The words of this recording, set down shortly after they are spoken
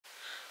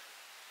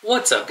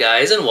What's up,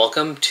 guys, and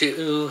welcome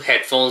to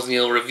Headphones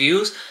Neil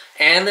Reviews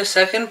and the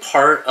second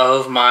part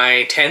of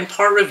my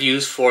 10-part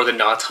reviews for the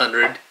Knott's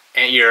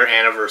 100-year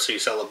anniversary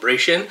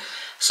celebration.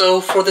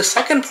 So for the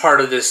second part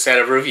of this set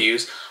of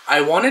reviews,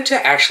 I wanted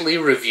to actually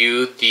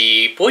review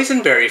the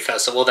Boysenberry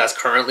Festival that's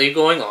currently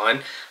going on.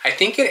 I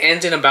think it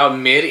ends in about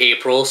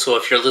mid-April, so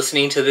if you're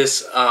listening to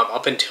this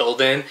up until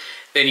then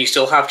you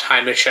still have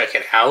time to check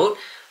it out.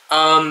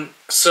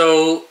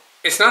 So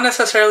it's not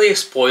necessarily a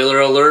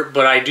spoiler alert,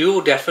 but I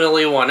do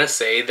definitely want to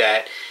say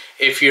that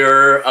if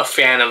you're a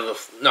fan of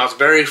the Knott's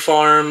Berry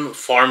Farm,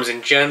 farms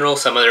in general,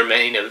 some of their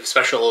main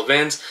special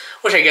events,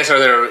 which I guess are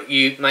their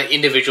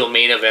individual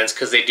main events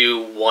because they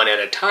do one at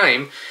a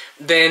time,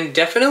 then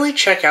definitely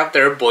check out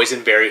their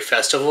Boysenberry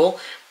Festival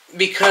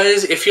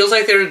because it feels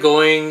like they're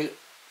going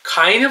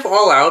kind of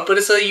all out, but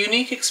it's a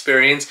unique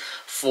experience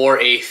for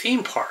a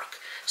theme park.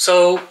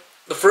 So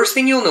the first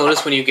thing you'll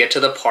notice when you get to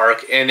the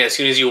park, and as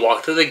soon as you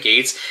walk through the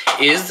gates,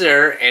 is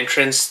their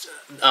entrance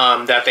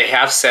that they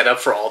have set up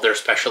for all their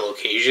special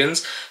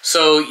occasions.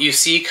 So you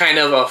see kind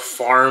of a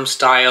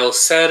farm-style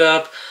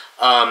setup,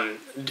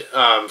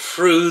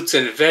 fruits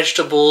and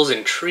vegetables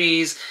and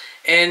trees,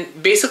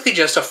 and basically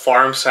just a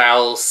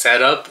farm-style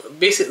setup,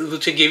 basically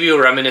to give you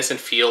a reminiscent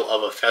feel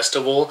of a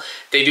festival.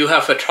 They do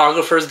have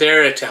photographers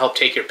there to help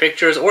take your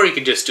pictures, or you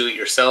can just do it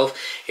yourself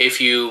if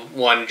you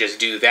want to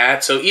just do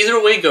that. So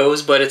either way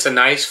goes, but it's a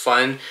nice,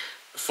 fun,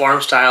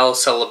 farm-style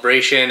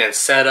celebration and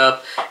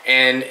setup,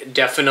 and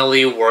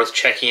definitely worth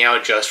checking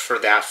out just for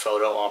that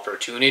photo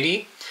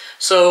opportunity.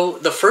 So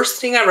the first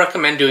thing I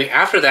recommend doing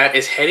after that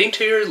is heading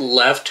to your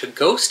left to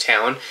Ghost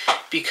Town,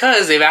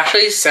 because they've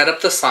actually set up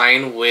the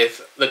sign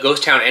with the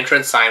Ghost Town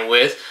entrance sign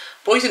with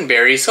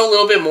Boysenberry, so a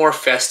little bit more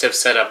festive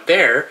setup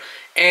there.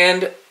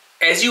 And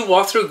as you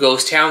walk through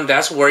Ghost Town,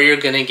 that's where you're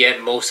going to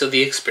get most of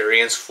the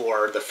experience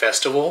for the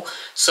festival.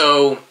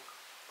 So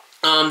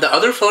the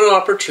other photo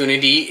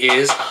opportunity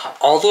is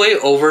all the way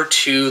over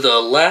to the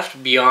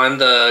left beyond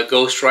the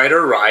Ghost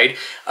Rider ride,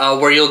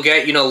 where you'll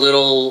get,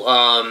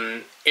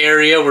 little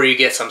area where you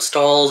get some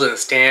stalls and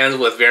stands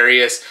with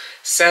various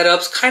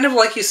setups, kind of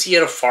like you see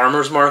at a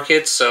farmer's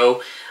market.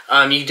 So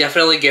you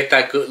definitely get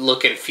that good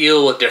look and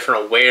feel with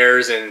different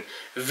wares and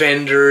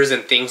vendors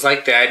and things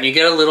like that. And you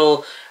get a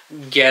little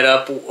get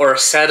up or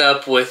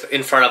setup with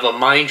in front of a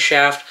mine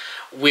shaft,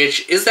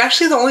 which is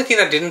actually the only thing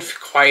that didn't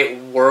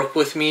quite work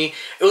with me.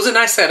 It was a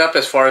nice setup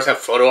as far as a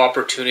photo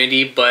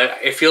opportunity, but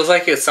it feels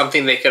like it's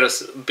something they could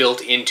have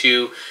built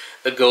into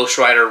the Ghost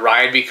Rider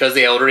ride, because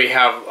they already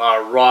have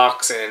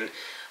rocks and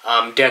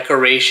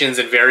decorations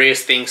and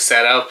various things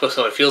set up,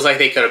 so it feels like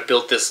they could have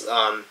built this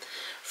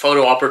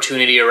photo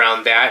opportunity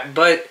around that.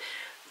 But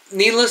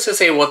needless to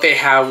say, what they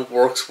have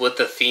works with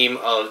the theme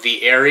of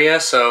the area,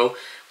 so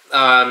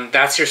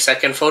that's your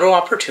second photo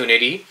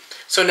opportunity.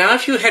 So now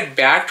if you head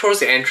back towards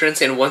the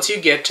entrance, and once you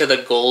get to the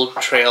Gold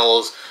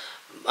Trails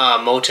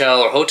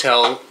motel or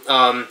hotel,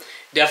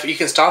 you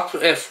can stop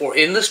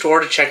in the store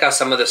to check out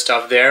some of the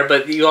stuff there,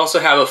 but you also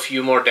have a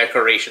few more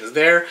decorations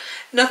there.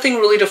 Nothing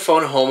really to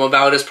phone home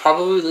about. Is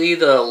probably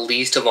the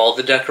least of all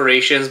the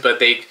decorations, but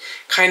they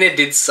kind of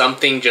did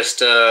something just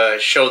to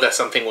show that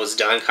something was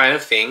done, kind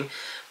of thing.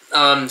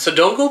 So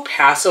don't go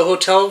past the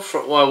hotel.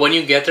 When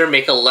you get there,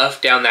 make a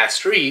left down that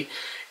street,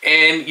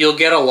 and you'll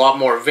get a lot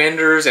more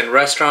vendors and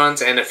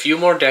restaurants and a few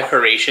more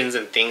decorations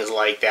and things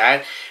like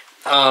that.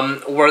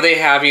 Where they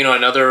have,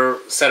 another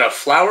set of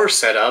flowers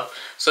set up,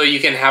 so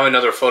you can have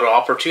another photo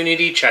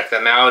opportunity. Check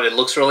them out. It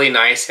looks really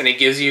nice, and it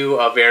gives you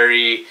a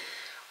very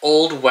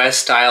Old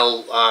West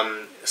style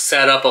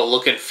setup, a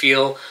look and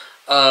feel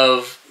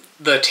of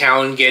the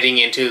town getting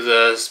into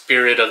the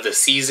spirit of the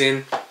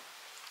season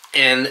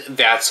and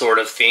that sort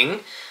of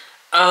thing.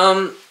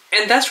 And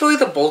that's really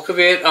the bulk of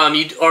it.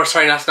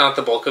 Sorry, that's not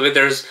the bulk of it.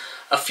 There's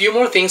a few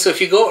more things. So if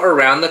you go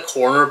around the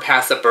corner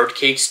past the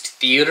Birdcage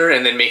Theater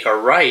and then make a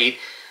right,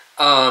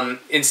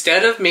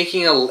 instead of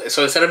making a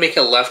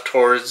left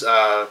towards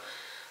not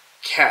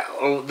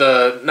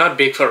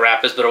Bigfoot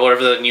Rapids, but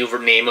whatever the new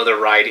name of the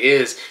ride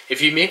is,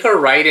 if you make a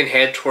right and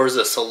head towards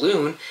the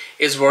saloon,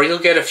 is where you'll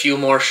get a few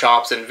more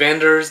shops and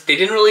vendors. They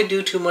didn't really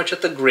do too much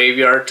at the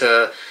graveyard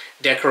to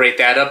decorate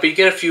that up, but you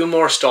get a few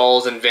more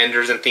stalls and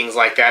vendors and things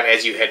like that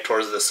as you head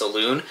towards the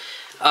saloon.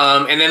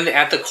 And then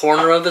at the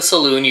corner of the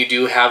saloon, you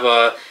do have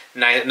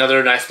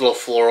another nice little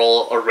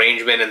floral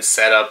arrangement and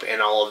setup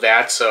and all of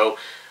that. So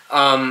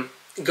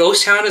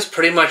Ghost Town is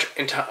pretty much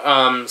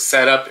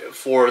set up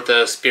for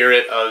the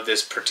spirit of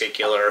this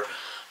particular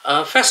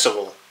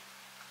festival.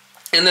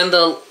 And then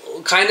the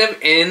kind of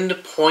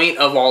end point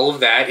of all of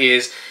that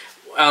is,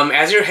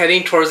 as you're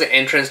heading towards the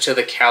entrance to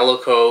the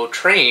Calico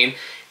train,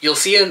 you'll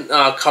see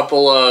a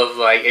couple of,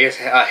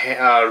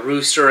 a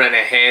rooster and a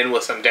hen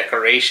with some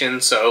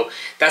decorations. So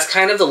that's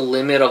kind of the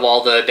limit of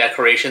all the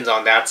decorations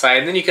on that side.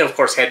 And then you can, of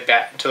course, head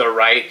back to the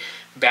right,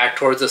 back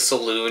towards the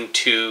saloon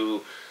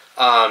to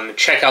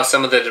check out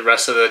some of the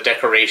rest of the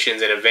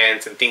decorations and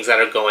events and things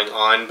that are going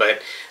on.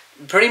 But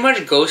pretty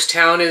much Ghost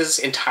Town is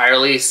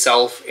entirely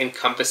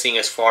self-encompassing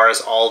as far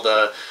as all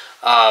the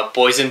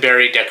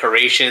boysenberry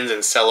decorations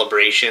and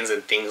celebrations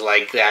and things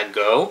like that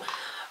go.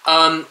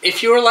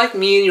 If you were like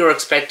me and you were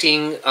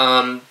expecting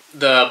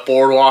the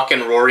boardwalk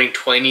and Roaring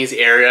Twenties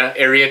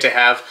area to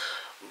have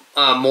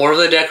more of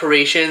the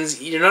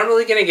decorations, you're not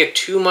really going to get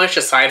too much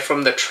aside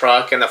from the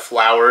truck and the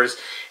flowers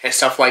and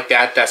stuff like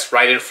that that's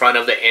right in front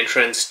of the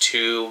entrance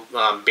to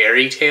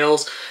Berry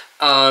Tales.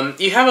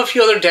 You have a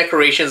few other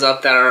decorations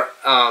up that are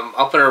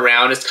up and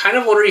around. It's kind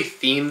of already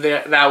themed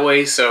that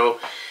way, so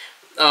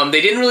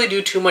they didn't really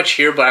do too much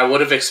here, but I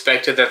would have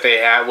expected that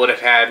they would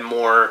have had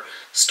more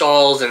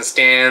stalls and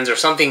stands or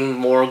something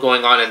more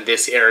going on in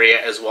this area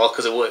as well,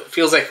 because it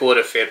feels like it would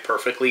have fit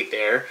perfectly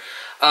there.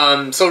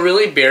 So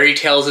really, Berry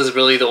Tales is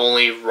really the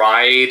only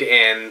ride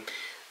and,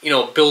 you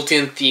know,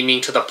 built-in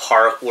theming to the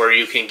park where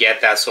you can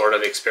get that sort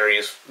of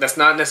experience. That's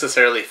not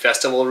necessarily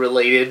festival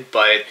related,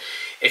 but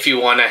if you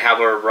want to have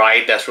a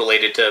ride that's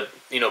related to,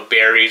 you know,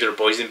 berries or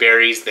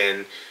boysenberries,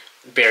 then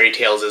Berry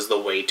Tales is the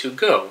way to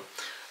go.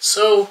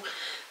 So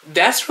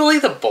that's really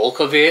the bulk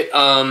of it.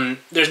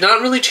 There's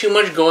not really too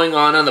much going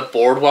on the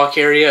boardwalk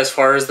area as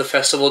far as the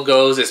festival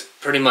goes. It's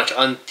pretty much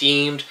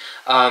unthemed.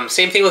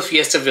 Same thing with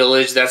Fiesta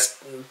Village.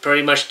 That's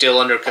pretty much still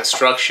under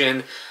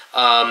construction.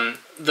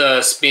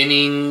 The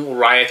spinning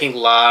ride, I think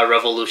La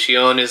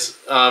Revolucion is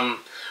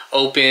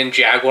open.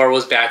 Jaguar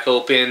was back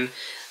open.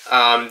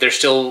 There's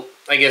still,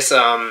 I guess,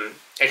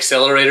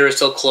 Accelerator is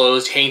still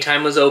closed. Hang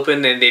Time was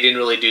open, and they didn't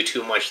really do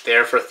too much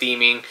there for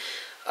theming.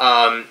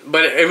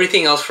 But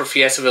everything else for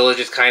Fiesta Village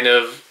is kind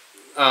of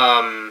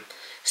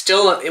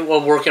still a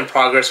work in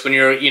progress. When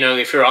you're, you know,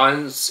 if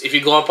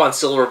you go up on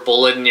Silver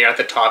Bullet and you're at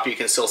the top, you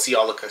can still see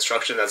all the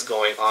construction that's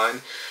going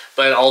on.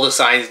 But all the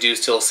signs do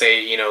still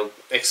say, you know,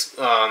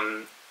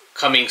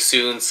 coming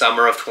soon,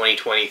 summer of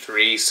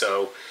 2023.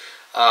 So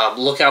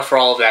look out for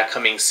all of that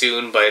coming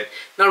soon, but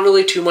not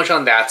really too much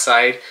on that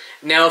side.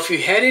 Now, if you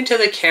head into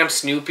the Camp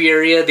Snoopy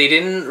area, they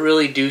didn't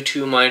really do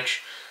too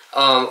much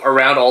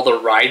around all the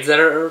rides that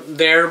are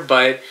there,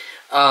 but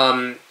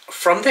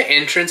from the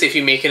entrance, if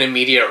you make an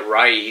immediate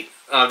right,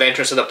 the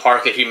entrance of the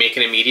park, if you make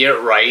an immediate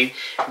right,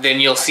 then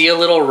you'll see a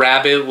little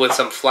rabbit with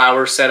some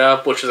flowers set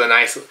up, which is a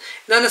nice,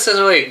 not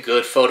necessarily a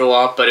good photo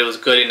op, but it was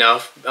good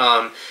enough.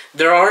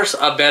 There are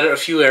a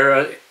few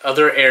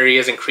other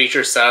areas and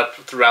creatures set up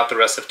throughout the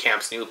rest of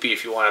Camp Snoopy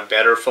if you want a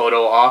better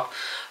photo op.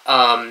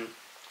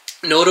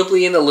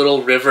 Notably in the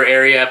little river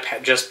area,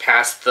 just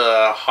past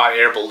the hot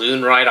air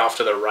balloon ride off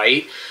to the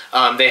right,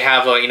 they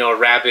have a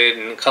rabbit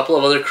and a couple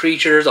of other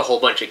creatures, a whole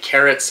bunch of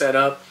carrots set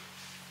up.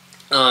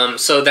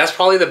 So that's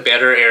probably the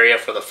better area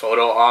for the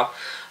photo op.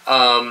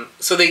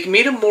 So they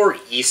made a more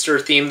Easter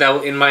theme,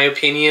 that, in my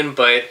opinion,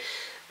 but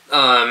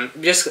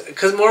just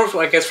because more,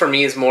 I guess for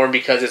me, is more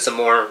because it's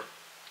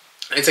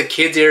a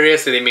kids area,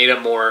 so they made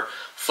it more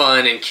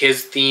fun and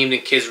kids themed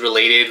and kids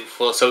related.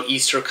 So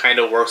Easter kind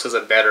of works as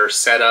a better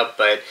setup,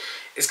 but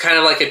it's kind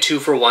of like a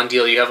 2-for-1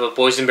 deal. You have a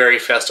Boysenberry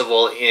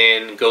festival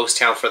in Ghost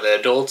Town for the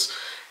adults,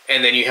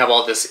 and then you have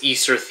all this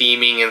Easter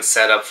theming and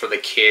setup for the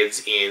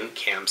kids in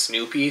Camp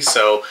Snoopy.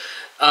 So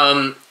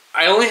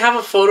I only have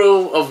a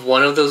photo of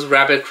one of those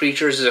rabbit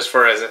creatures just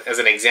as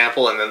an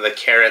example, and then the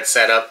carrot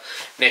setup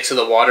next to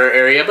the water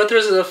area. But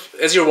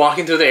as you're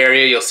walking through the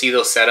area, you'll see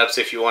those setups.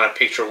 If you want a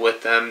picture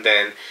with them,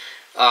 then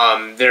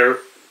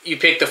you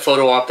pick the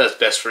photo op that's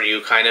best for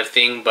you, kind of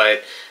thing.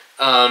 But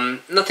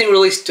nothing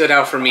really stood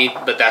out for me,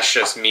 but that's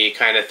just me,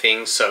 kind of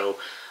thing. So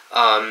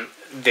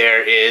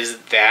there is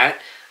that.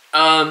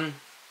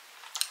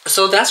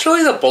 So that's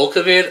really the bulk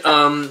of it.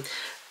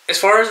 As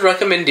far as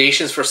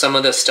recommendations for some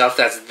of the stuff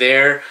that's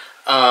there,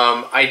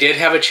 I did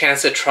have a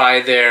chance to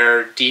try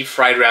their deep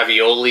fried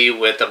ravioli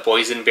with the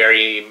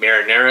boysenberry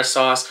marinara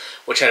sauce,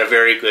 which had a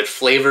very good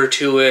flavor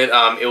to it.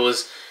 It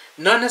was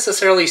not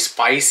necessarily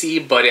spicy,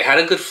 but it had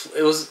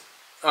it was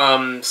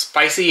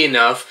spicy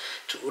enough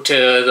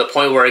to the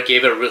point where it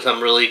gave it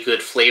some really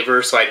good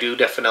flavor. So I do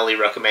definitely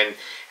recommend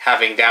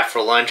having that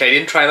for lunch. I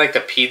didn't try like the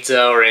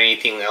pizza or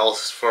anything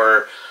else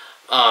for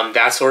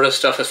that sort of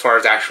stuff as far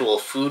as actual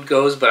food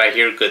goes, but I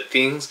hear good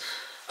things.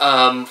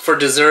 For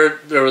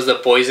dessert, there was the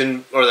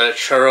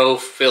churro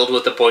filled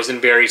with the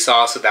boysenberry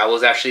sauce, so that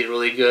was actually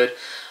really good.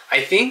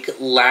 I think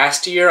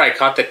last year I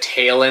caught the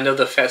tail end of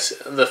the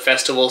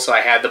festival, so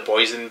I had the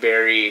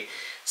boysenberry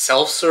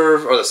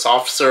self-serve or the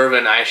soft serve,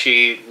 and I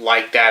actually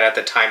liked that at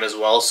the time as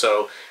well.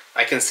 So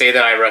I can say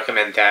that I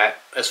recommend that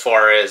as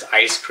far as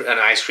an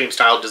ice cream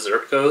style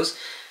dessert goes.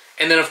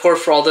 And then, of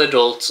course, for all the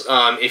adults,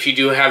 if you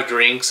do have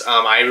drinks,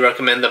 I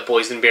recommend the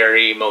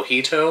boysenberry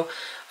mojito.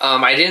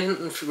 I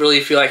didn't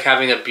really feel like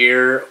having a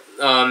beer,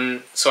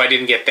 so I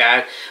didn't get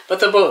that. But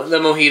the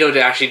mojito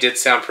actually did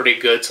sound pretty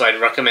good, so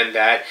I'd recommend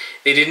that.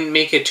 They didn't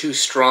make it too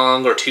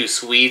strong or too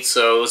sweet,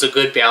 so it was a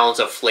good balance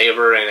of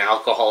flavor and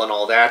alcohol and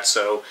all that.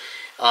 So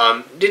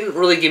didn't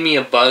really give me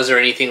a buzz or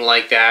anything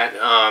like that.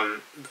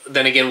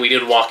 Then again, we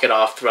did walk it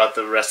off throughout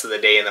the rest of the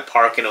day in the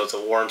park, and it was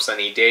a warm,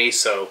 sunny day,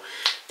 so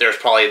there's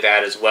probably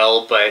that as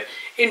well. But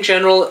in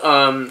general,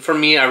 for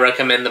me, I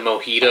recommend the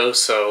mojito,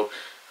 so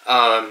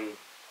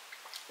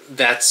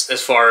that's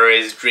as far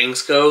as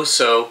drinks go.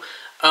 So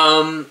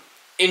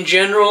in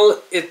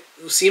general, it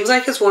seems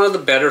like it's one of the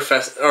better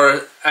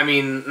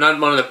not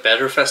one of the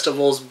better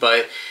festivals,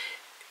 but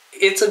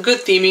it's a good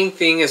theming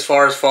thing as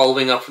far as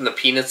following up from the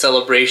Peanut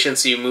celebration.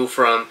 So you move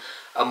from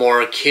a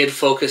more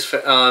kid-focused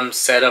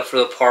setup for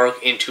the park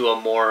into a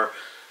more,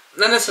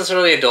 not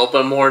necessarily adult,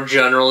 but more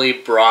generally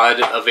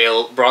broadly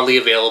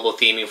available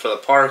theming for the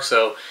park.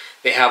 So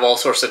they have all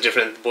sorts of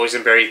different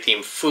Boysenberry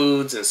themed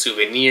foods and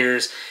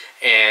souvenirs,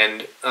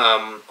 and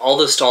all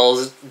the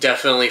stalls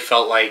definitely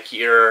felt like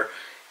you're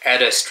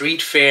at a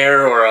street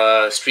fair or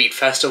a street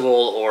festival,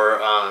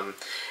 or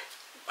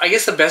I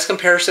guess the best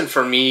comparison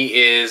for me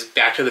is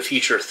Back to the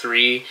Future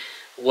 3,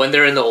 when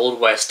they're in the Old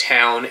West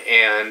town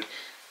and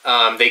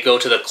they go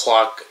to the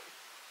clock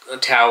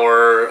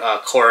tower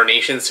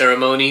coronation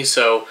ceremony.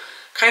 So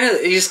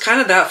it's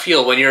kind of that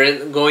feel when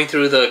you're going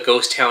through the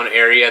ghost town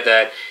area,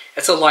 that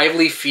it's a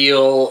lively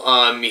feel.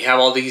 You have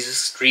all these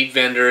street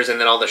vendors, and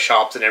then all the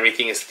shops and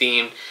everything is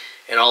themed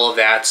and all of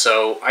that.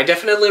 So I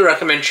definitely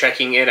recommend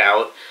checking it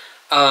out.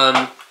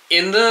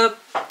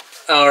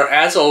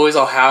 As always,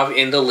 I'll have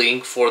in the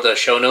link for the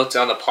show notes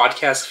on the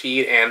podcast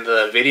feed and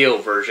the video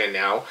version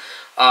now.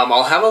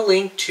 I'll have a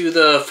link to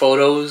the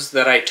photos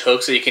that I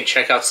took, so you can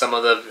check out some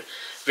of the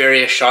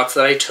various shots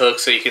that I took,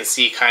 so you can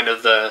see kind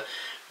of the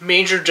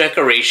major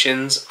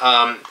decorations.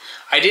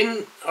 I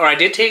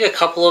did take a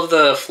couple of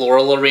the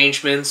floral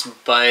arrangements,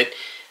 but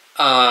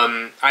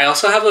I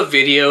also have a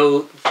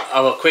video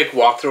of a quick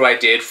walkthrough I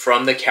did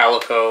from the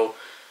Calico,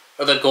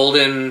 or the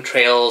Golden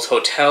Trails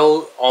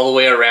Hotel, all the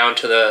way around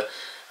to the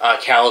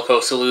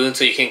Calico Saloon,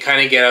 so you can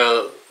kind of get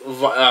a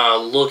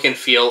look and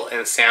feel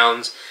and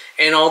sounds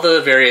and all the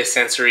various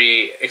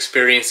sensory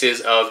experiences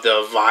of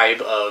the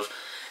vibe of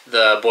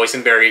the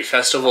Boysenberry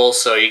Festival.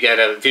 So you get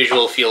a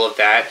visual feel of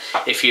that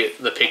if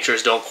the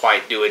pictures don't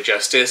quite do it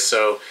justice.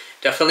 So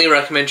definitely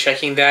recommend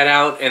checking that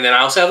out. And then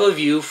I also have a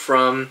view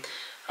from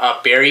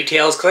Berry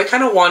Tales, because I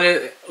kind of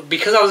wanted,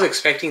 because I was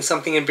expecting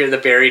something in the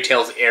Berry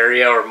Tales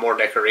area or more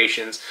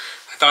decorations,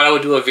 I thought I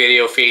would do a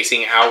video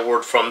facing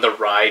outward from the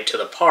ride to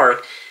the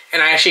park.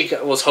 And I actually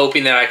was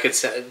hoping that I could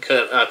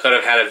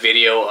have had a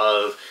video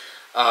of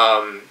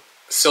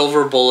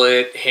Silver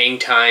Bullet, Hang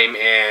Time,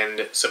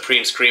 and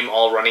Supreme Scream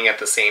all running at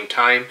the same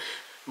time.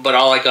 But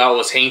all I got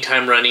was Hang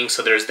Time running,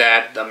 so there's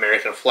that, the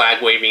American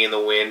flag waving in the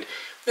wind,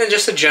 and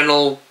just a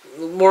general,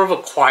 more of a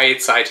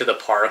quiet side to the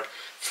park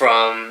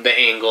from the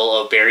angle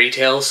of Berry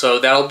Tales. So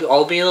that'll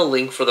all be in a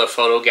link for the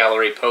photo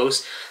gallery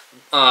post.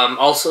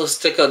 Also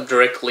stick a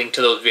direct link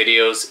to those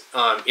videos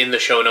in the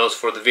show notes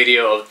for the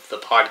video of the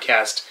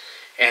podcast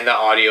and the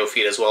audio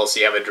feed as well, so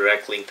you have a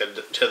direct link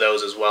to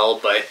those as well.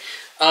 But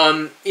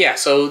yeah,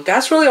 so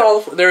that's really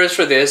all there is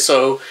for this.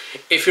 So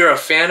if you're a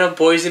fan of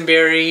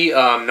Boysenberry,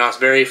 Knott's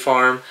Berry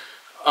Farm,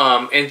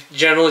 and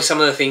generally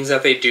some of the things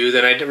that they do,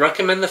 then I'd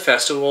recommend the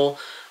festival.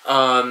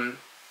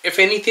 If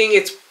anything,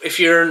 if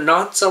you're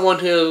not someone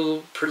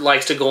who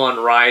likes to go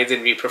on rides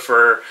and you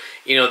prefer,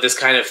 this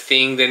kind of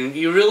thing, then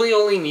you really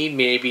only need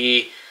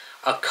maybe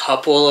a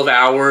couple of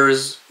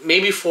hours,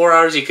 maybe 4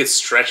 hours. You could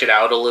stretch it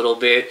out a little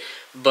bit.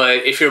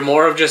 But if you're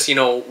more of just,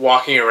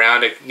 walking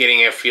around and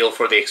getting a feel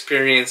for the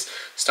experience,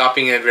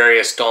 stopping at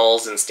various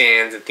stalls and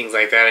stands and things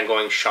like that, and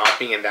going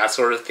shopping and that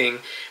sort of thing,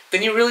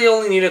 then you really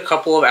only need a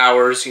couple of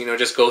hours.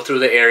 Just go through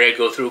the area,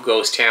 go through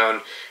Ghost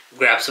Town,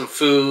 grab some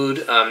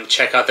food,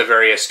 check out the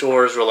various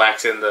stores,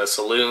 relax in the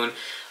saloon,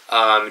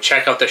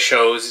 check out the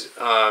shows.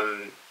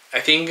 I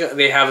think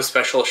they have a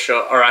special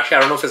show, or actually I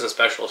don't know if it's a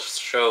special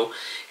show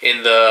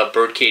in the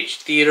Birdcage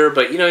Theater,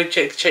 but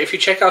if you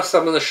check out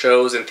some of the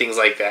shows and things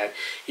like that,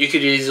 you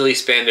could easily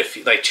spend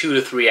like 2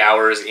 to 3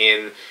 hours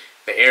in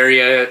the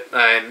area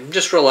and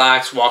just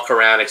relax, walk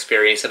around,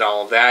 experience it,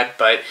 all of that.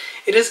 But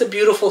it is a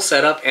beautiful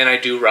setup, and I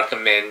do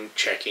recommend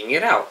checking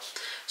it out.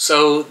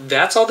 So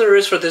that's all there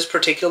is for this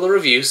particular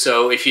review.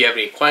 So if you have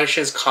any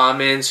questions,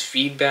 comments,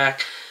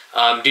 feedback,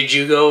 did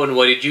you go and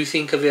what did you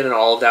think of it and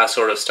all of that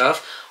sort of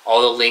stuff,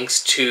 all the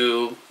links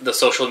to the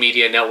social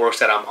media networks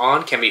that I'm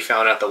on can be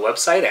found at the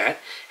website at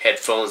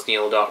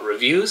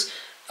headphonesneil.reviews,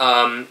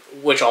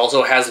 which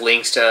also has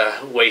links to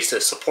ways to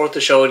support the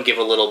show and give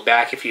a little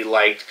back if you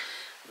liked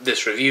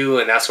this review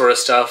and that sort of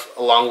stuff,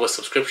 along with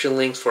subscription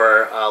links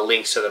for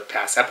links to the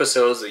past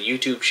episodes, the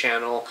YouTube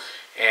channel,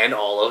 and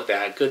all of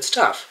that good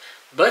stuff.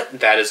 But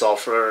that is all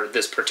for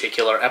this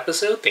particular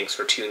episode. Thanks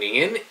for tuning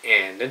in,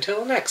 and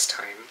until next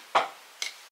time.